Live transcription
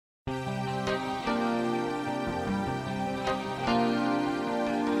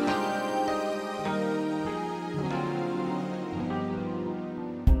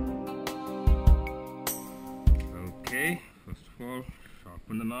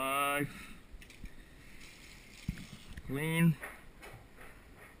Open the knife. Clean.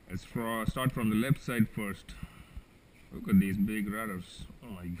 Let's start from the left side first. Look at these big rudders.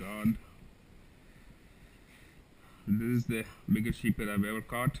 Oh my god. This is the biggest sheephead I've ever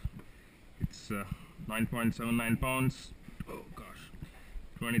caught. It's 9.79 pounds. Oh gosh.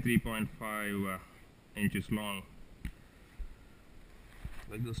 23.5 inches long.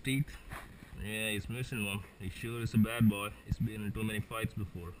 Like those teeth? Yeah, he's missing one. He sure is a bad boy. He's been in too many fights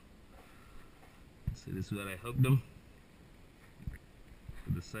before. See, this is where I hooked him.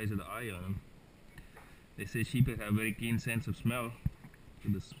 The size of the eye on him. They say sheephead have very keen sense of smell. Look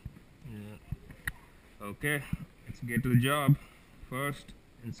at this. Yeah. Okay, let's get to the job. First,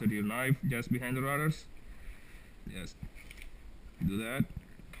 insert your knife just behind the rudders. Just do that.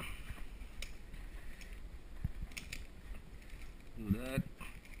 Do that.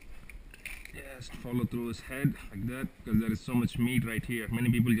 Just follow through his head like that, because there is so much meat right here.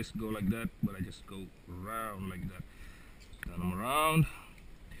 Many people just go like that, but I just go around like that. Turn him around.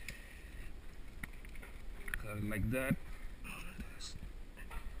 Cut it like that.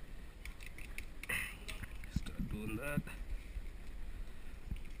 Start doing that.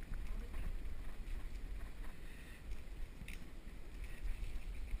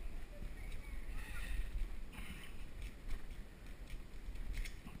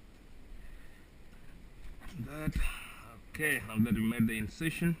 Okay, now that we made the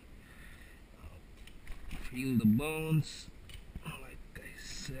incision, feel the bones like I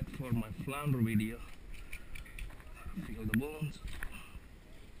said for my flounder video. Feel the bones.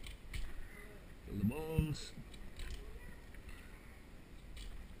 Feel the bones.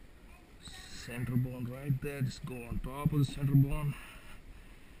 Center bone right there. Just go on top of the center bone.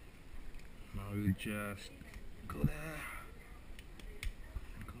 Now you just go there.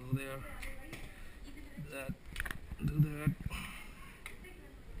 Go there. That. Do that.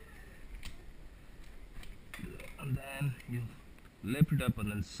 And then you lift it up and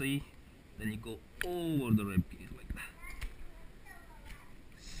then see. Then you go over the rib cage like that.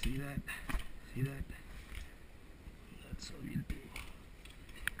 See that? See that? That's how you do.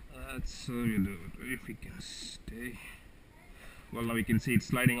 That's how you do it. If you can stay. Well, now you can see it's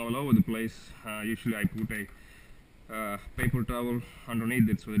sliding all over the place. Usually I put a paper towel underneath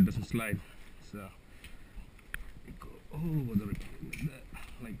it so it doesn't slide. So you go over the rib cage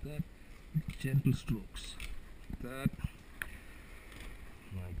like that. Gentle strokes. Like that.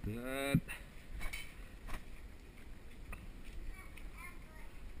 Like that.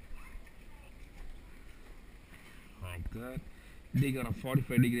 Like that. Dig on a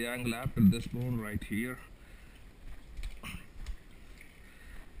 45-degree angle after this bone right here.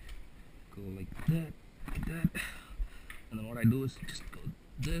 Go like that, like that. And then what I do is just go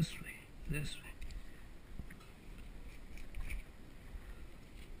this way, this way.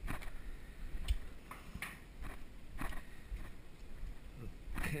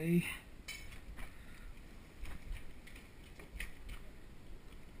 Okay.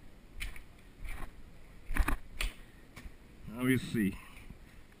 Now you see,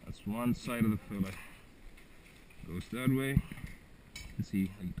 that's one side of the fillet. Goes that way. You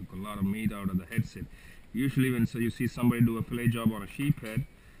see, I took a lot of meat out of the head set. Usually when you see somebody do a fillet job on a sheep head,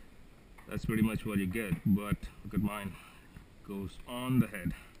 that's pretty much what you get. But look at mine. Goes on the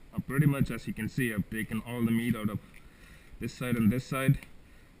head. Now pretty much, as you can see, I've taken all the meat out of this side and this side.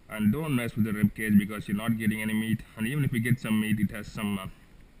 And don't mess with the rib cage because you're not getting any meat. And even if you get some meat, it has some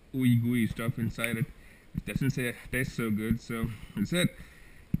ooey gooey stuff inside it. It doesn't taste so good. So that's it.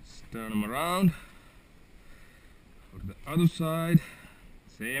 Just turn them around. Go to the other side.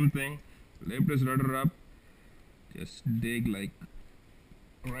 Same thing. Lift this rudder up. Just dig like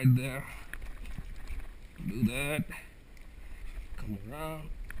right there. Do that. Come around.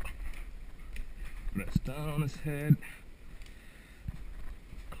 Press down on his head.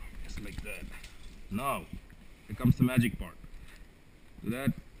 Just like that. Now, here comes the magic part. Do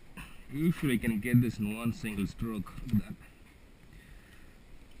that. Usually you can get this in one single stroke. Look at that.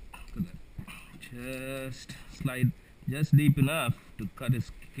 Look at that. Just slide just deep enough to cut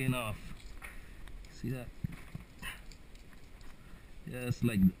his skin off. See that? Just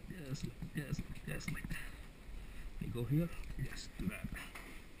like that. Just like that. You go here. Just do that.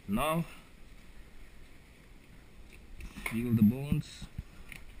 Now, feel the bones.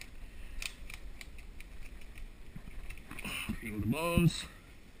 Feel the bones.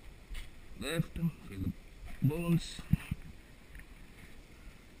 Lift them. Feel the bones.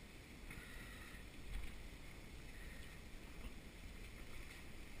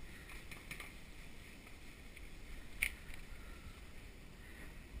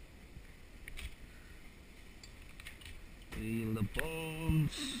 Feel the bones.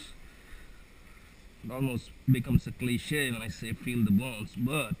 bones. It almost becomes a cliche when I say feel the bones,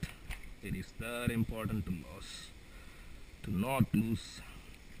 but it is that important to not lose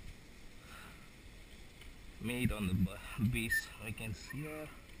meat on the beast. I can see here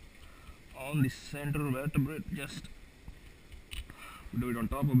on the center vertebrate, just do it on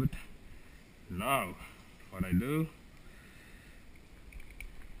top of it. Now what I do,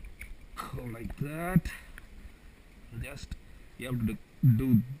 go like that, just you have to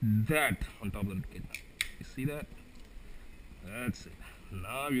do that on top of the kid. You see that? That's it.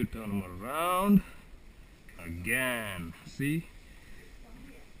 Now you turn them around again. See?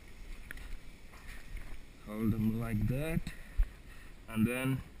 Hold them like that, and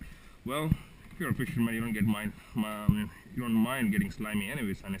then, well, if you're a fisherman, you don't mind getting slimy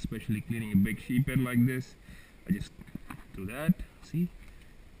anyways, and especially cleaning a big sheephead like this. I just do that. See?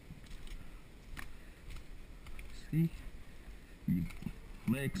 See? You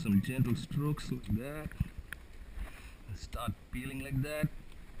make some gentle strokes like that, and start peeling like that.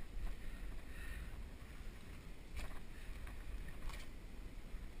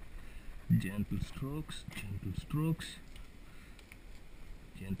 Gentle strokes, gentle strokes,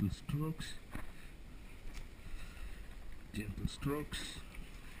 gentle strokes, gentle strokes.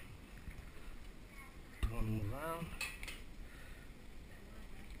 Turn them around.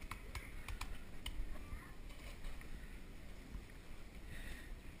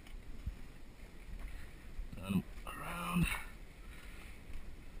 Turn them around.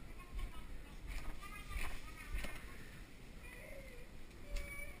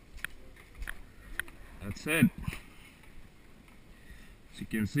 That's it. As you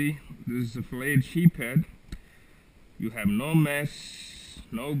can see, this is a filleted sheephead. You have no mess,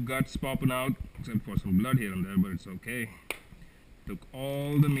 no guts popping out, except for some blood here and there, but it's okay. Took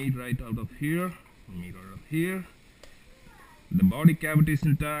all the meat right out of here, meat out of here. The body cavity is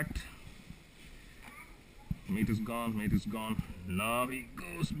intact. Meat is gone, meat is gone. Now he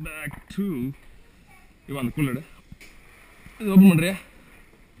goes back to. You want the cooler? Open it.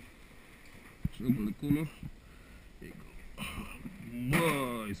 Open the cooler. There you go.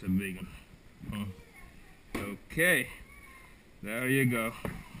 Whoa, it's a big one. Okay, there you go.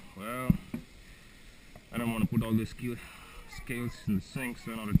 Well, I don't want to put all these scales in the sink,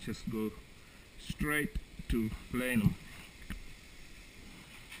 so I'll just go straight to filleting them.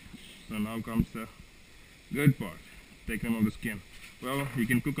 So now comes the good part, taking them off the skin. Well, you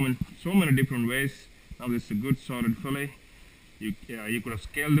can cook them in so many different ways. Now this is a good solid fillet. You could have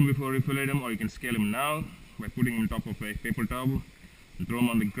scaled them before you fillet them, or you can scale them now by putting them on top of a paper towel and throw them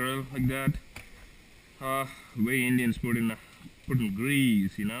on the grill like that. Way Indians put in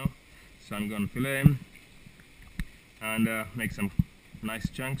grease, you know. So I'm gonna fillet them and make some nice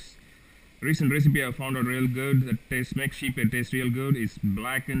chunks. Recent recipe I found out real good that makes sheephead taste real good is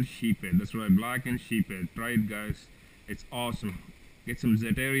blackened sheephead. That's right, blackened sheephead. Try it, guys. It's awesome. Get some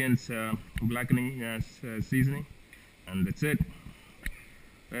Zetarian's blackening seasoning. And that's it.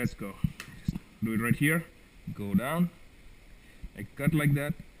 Let's go. Just do it right here. Go down. I cut like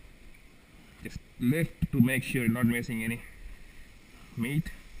that. Just lift to make sure you're not missing any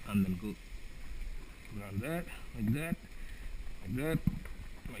meat, and then go around that, like that, like that,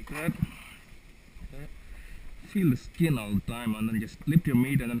 like that. Okay. Feel the skin all the time, and then just lift your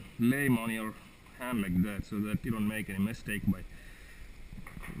meat and then lay them on your hand like that, so that you don't make any mistake by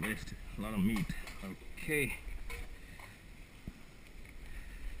waste a lot of meat. Okay.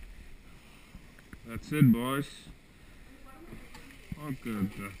 That's it, boys. Look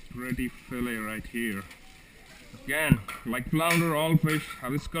at that pretty fillet right here. Again, like flounder, all fish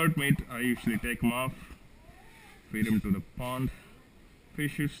have a skirt meat. I usually take them off, feed them to the pond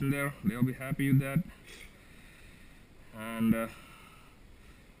fishes in there. They'll be happy with that. And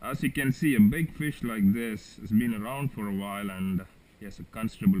as you can see, a big fish like this has been around for a while, and he has a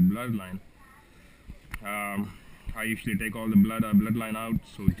considerable bloodline. I usually take all the bloodline out,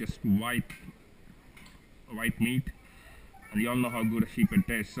 so just white meat, and you all know how good a sheephead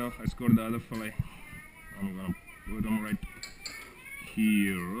tastes. So let's go to the other fillet. I'm gonna put them right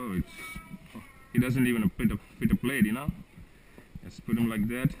here. Oh, he doesn't even fit a plate, you know. Just put him like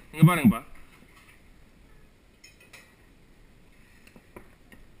that.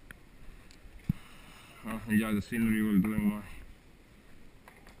 Enjoy the scenery while doing my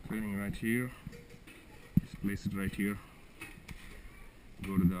cleaning right here. Just place it right here.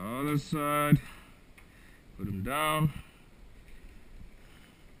 Go to the other side. Put him down.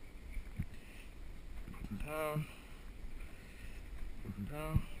 Put him down. Put him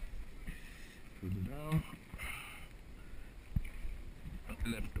down. Put him down.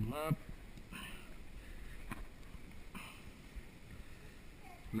 Lift him up.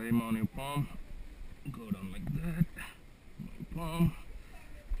 Lay them on your palm. Go down like that. My palm.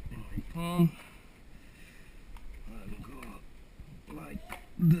 My palm. And go like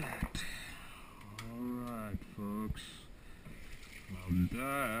that. Alright, folks. Now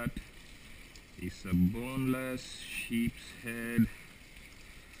that is a boneless sheep's head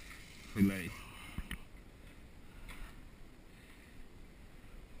fillet.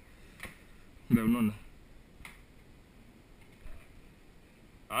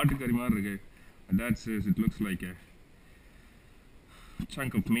 Dad says it looks like a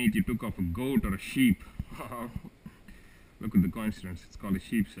chunk of meat you took off a goat or a sheep. Look at the coincidence, it's called a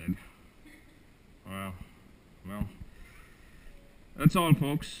sheep's head. Wow. Well, that's all,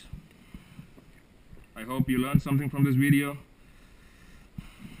 folks. I hope you learned something from this video.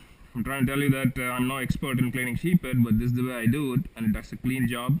 I'm trying to tell you that I'm no expert in cleaning sheep head, but this is the way I do it, and it does a clean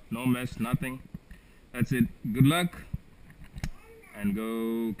job, no mess, nothing. That's it. Good luck, and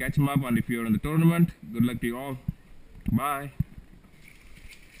go catch them up. And if you're in the tournament, good luck to you all. Bye.